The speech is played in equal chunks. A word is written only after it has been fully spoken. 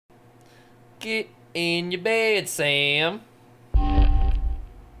Get in your bed, Sam.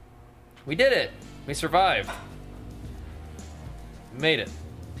 We did it. We survived. We made it.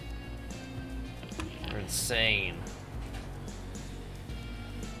 We're insane.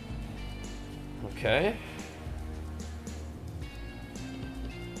 Okay.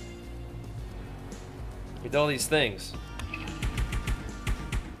 We did all these things.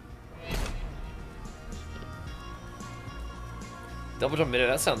 Double jump minute,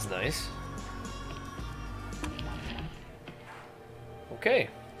 that sounds nice. Okay.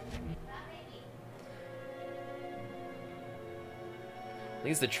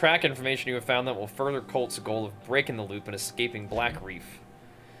 Leads the track information you have found that will further Colt's goal of breaking the loop and escaping Black Reef.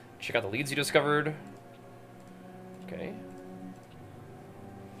 Check out the leads you discovered. Okay.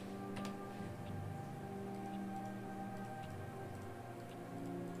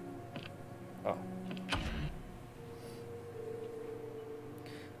 Oh.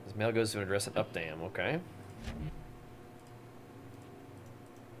 This mail goes to an address at Updam, okay.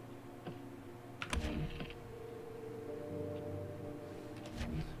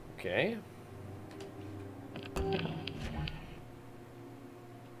 Okay.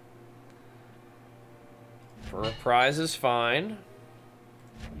 For a prize is fine.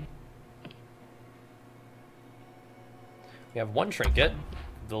 We have one trinket,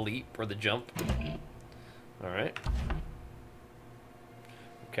 the leap or the jump. All right.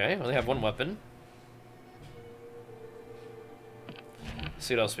 Okay, we only have one weapon. Let's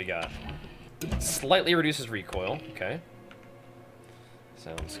see what else we got. Slightly reduces recoil. Okay.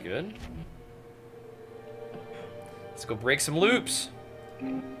 Sounds good. Let's go break some loops.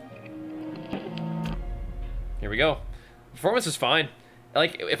 Here we go. Performance is fine.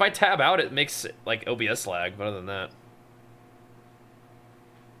 Like, if I tab out, it makes, like, OBS lag, but other than that.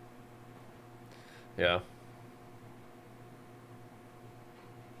 Yeah.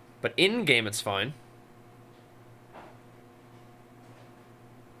 But in-game, it's fine.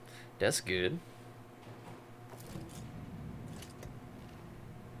 That's good.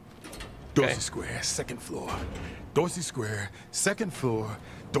 Dorsey Okay. Square, second floor. Dorsey Square, second floor,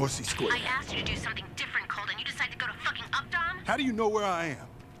 Dorsey Square. I asked you to do something different, Colt, and you decided to go to fucking Updom? How do you know where I am?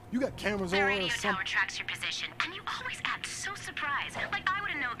 You got cameras The on radio or something? tower tracks your position, and you always act so surprised. Like I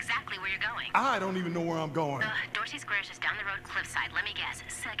wouldn't know exactly where you're going. I don't even know where I'm going. Dorsey Square's just down the road, cliffside. Let me guess,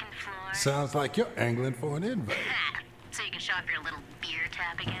 second floor? Sounds like you're angling for an invite. So you can show off your little beer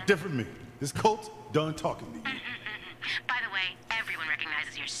tap again? Different me. This Colt's done talking to you. By the way, everyone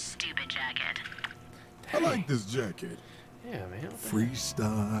recognizes your stupid jacket. I like this jacket. Yeah, man.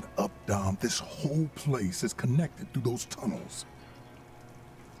 Freestyle, up, down. This whole place is connected through those tunnels.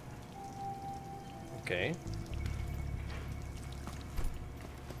 Okay.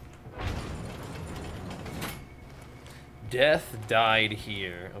 Death died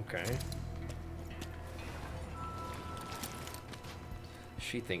here. Okay.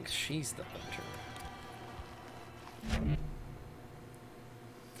 She thinks she's the hunter.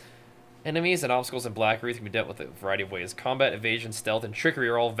 Enemies and obstacles in Black Reef can be dealt with a variety of ways. Combat, evasion, stealth, and trickery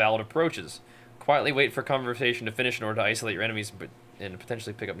are all valid approaches. Quietly wait for conversation to finish in order to isolate your enemies and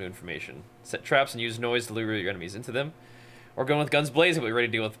potentially pick up new information. Set traps and use noise to lure your enemies into them. Or go in with guns blazing, but be ready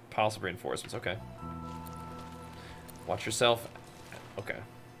to deal with possible reinforcements. Okay. Watch yourself. Okay.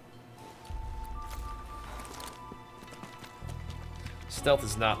 Stealth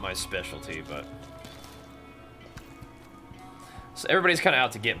is not my specialty, but... So everybody's kind of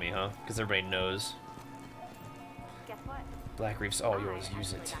out to get me, huh? Because everybody knows. Guess what? Black Reef's all yours.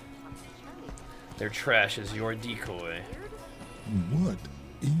 Use it. Their trash is your decoy. What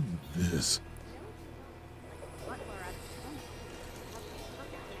is this?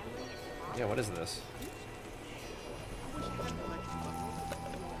 Yeah, what is this?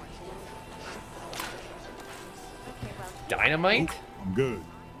 Dynamite? I'm good.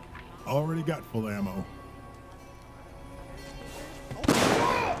 Already got full ammo.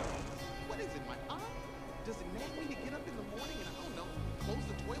 What is it, my arm? Does it nag me to get up in the morning and, I don't know, close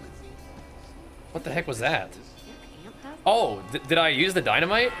the toilet seat? What the heck was that? Oh, did I use the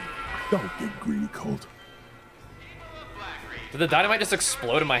dynamite? Don't get greedy, Colt. Did the dynamite just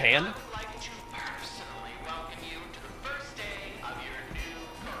explode in my hand? I'd like to personally welcome you to the first day of your new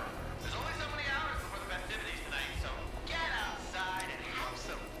term. There's only so many hours before the festivities tonight, so get outside and have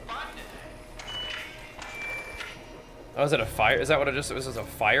some fun today. Oh, is it a fire? Is that what it just was? A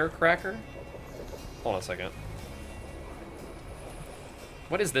firecracker? Hold on a second.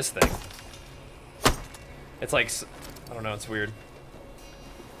 What is this thing? It's like, I don't know, it's weird.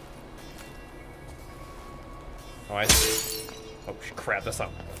 Oh, I see. Oh, crap, that's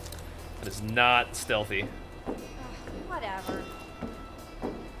not... That is not stealthy. Whatever.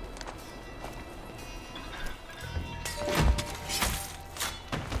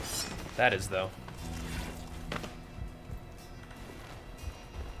 That is, though.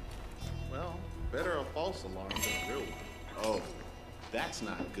 Well, better a false alarm than a real one. Oh, that's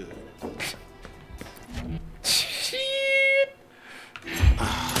not good. Shit.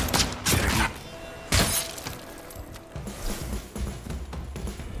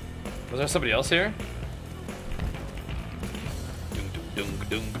 Was there somebody else here?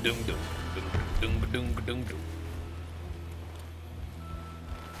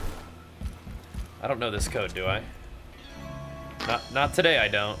 I don't know this code, do I? Not today, I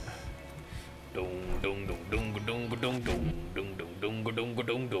don't.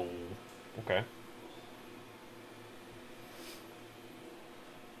 Okay.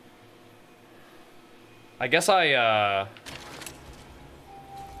 I guess I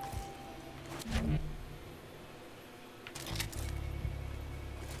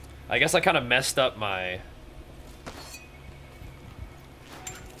kind of messed up my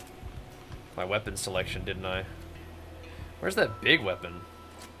weapon selection, didn't I? Where's that big weapon?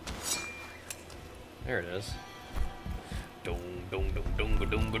 There it is.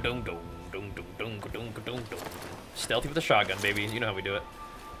 Stealthy with a shotgun, baby. You know how we do it.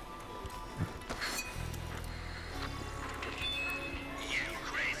 You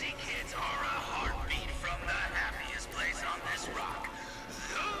crazy kids are a heartbeat from the happiest place on this rock.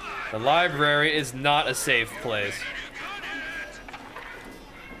 The library is not a safe place.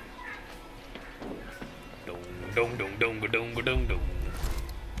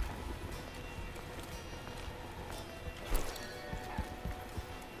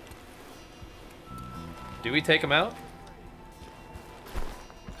 Do we take him out?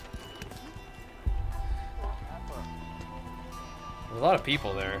 There's a lot of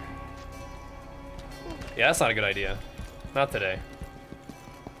people there. Yeah, that's not a good idea. Not today.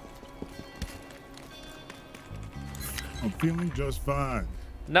 I'm feeling just fine.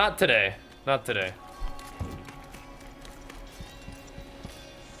 Not today. Not today.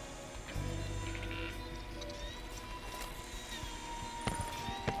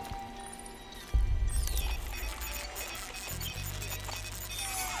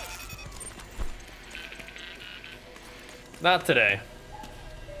 Not today.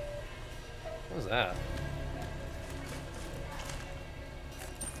 What was that?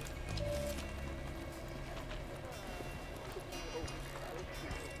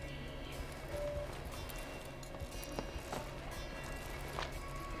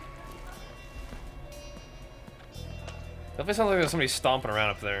 Definitely sounds like there's somebody stomping around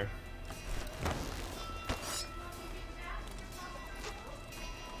up there.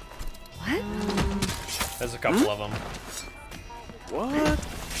 What? There's a couple of them. What?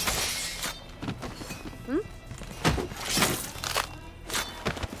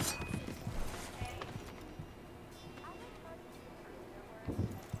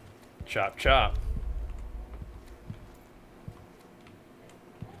 Chop, chop.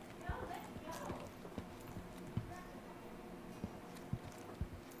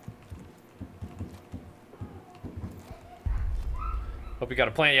 Hope you got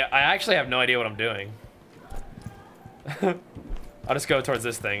a plan. Yeah, I actually have no idea what I'm doing. I'll just go towards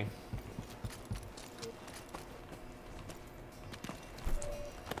this thing.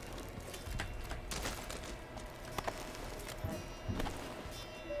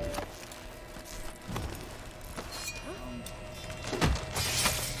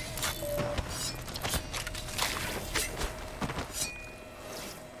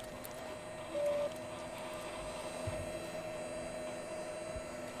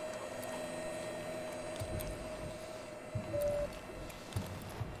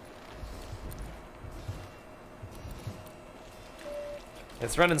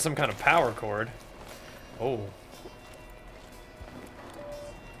 It's running some kind of power cord. Oh.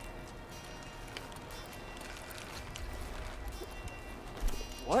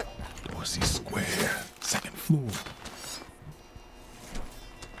 What? Dorsey Square, second floor.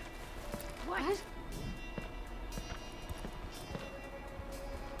 What?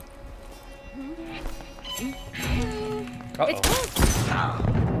 Uh-oh.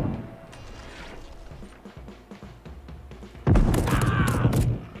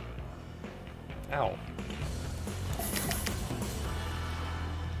 Ow.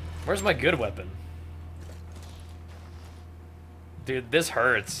 Where's my good weapon? Dude, this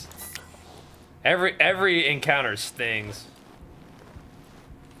hurts. Every encounter stings.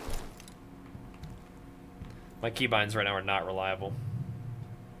 My keybinds right now are not reliable.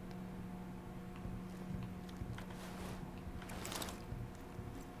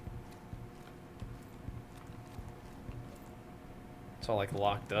 It's all like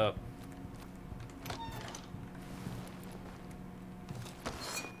locked up.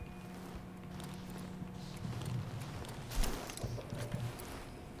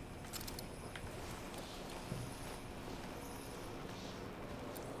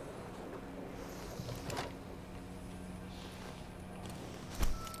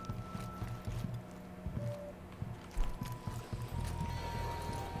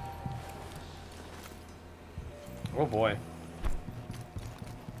 Oh boy.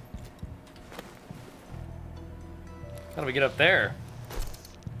 How do we get up there?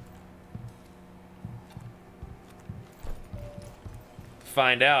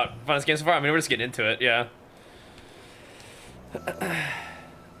 Find out. Funnest game so far. I mean, we're just getting into it. Yeah.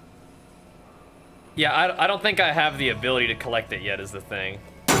 Yeah, I don't think I have the ability to collect it yet. Is the thing.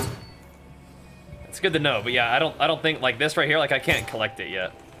 It's good to know, but yeah, I don't think like this right here. Like I can't collect it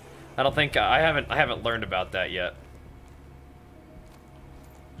yet. I don't think I haven't learned about that yet.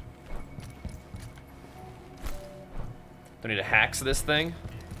 Do I need to hacks this thing?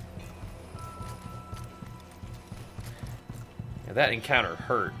 Yeah, that encounter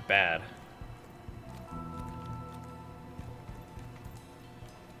hurt bad.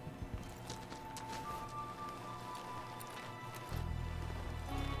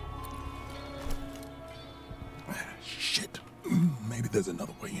 Shit. Maybe there's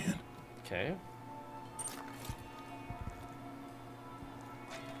another way in. Okay.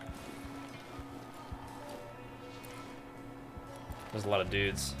 There's a lot of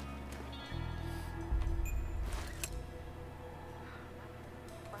dudes.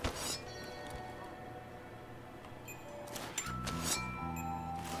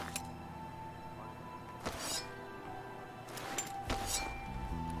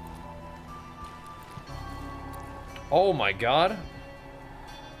 Oh my god.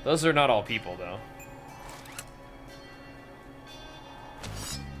 Those are not all people, though.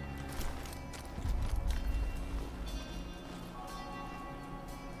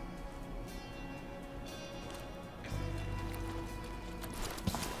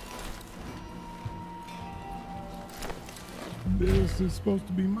 This is supposed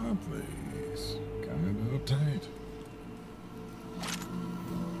to be my place. Kinda uptight.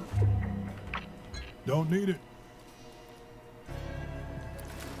 Don't need it.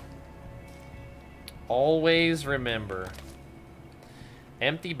 Always remember.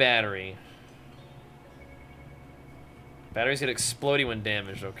 Empty battery. Batteries get exploding when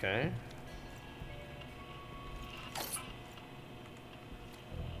damaged, okay.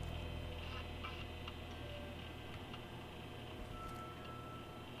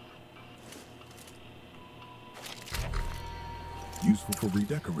 Useful for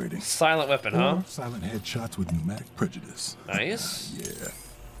redecorating. Silent weapon, huh? Or silent headshots with pneumatic prejudice. Nice. Yeah.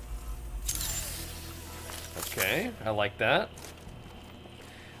 Okay, I like that.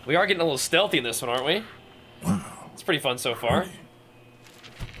 We are getting a little stealthy in this one, aren't we? Wow. It's pretty fun so far. Pretty.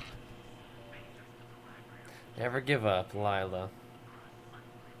 Never give up, Lila.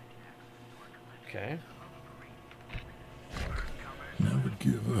 Okay. Never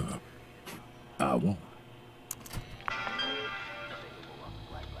give up. I won't.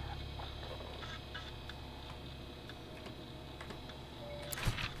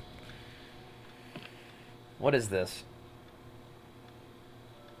 What is this?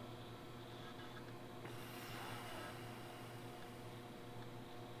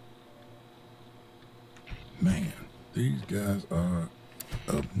 Man, these guys are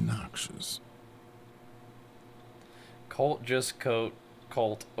obnoxious. Cult just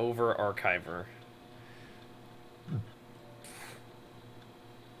cult over archiver.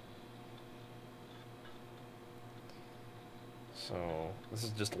 So this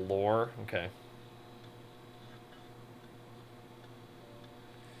is just lore, okay.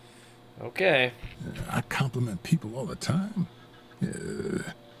 Okay. I compliment people all the time.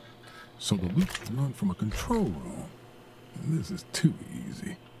 Yeah. So the loot run from a control room. This is too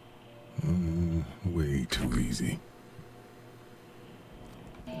easy. Way too easy.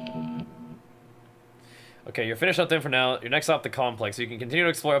 Okay, you're finished Updam for now. You're next off the complex, so you can continue to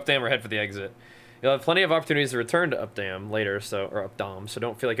explore Updam or head for the exit. You'll have plenty of opportunities to return to Updam later, or Updam, so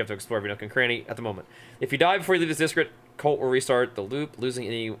don't feel like you have to explore every nook and cranny at the moment. If you die before you leave this district, Colt will restart the loop, losing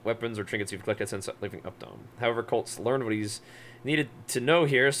any weapons or trinkets you've collected since leaving Updam. However, Colt's learned what he's needed to know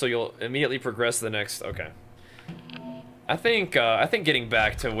here, so you'll immediately progress to the next. Okay. I think getting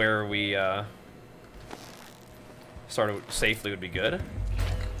back to where we started safely would be good.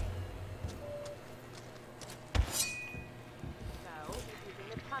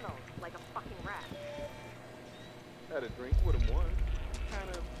 Had a drink with him once. Kind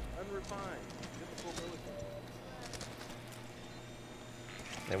of unrefined. Difficult military.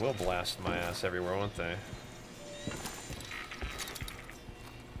 They will blast my ass everywhere, won't they?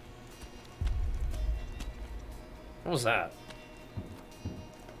 What was that?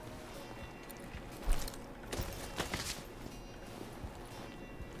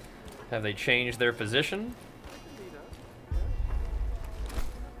 Have they changed their position?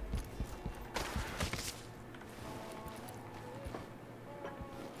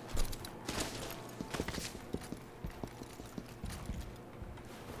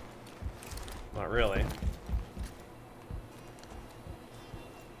 Not really.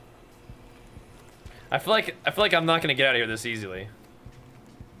 I feel like I'm not gonna get out of here this easily.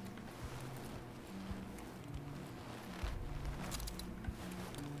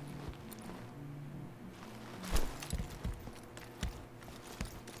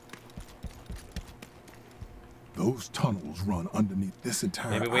 Those tunnels run underneath this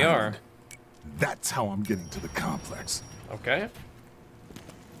entire Maybe we island. are. That's how I'm getting to the complex. Okay.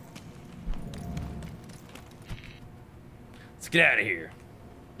 Let's get out of here.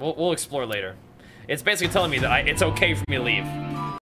 We'll explore later. It's basically telling me that it's okay for me to leave.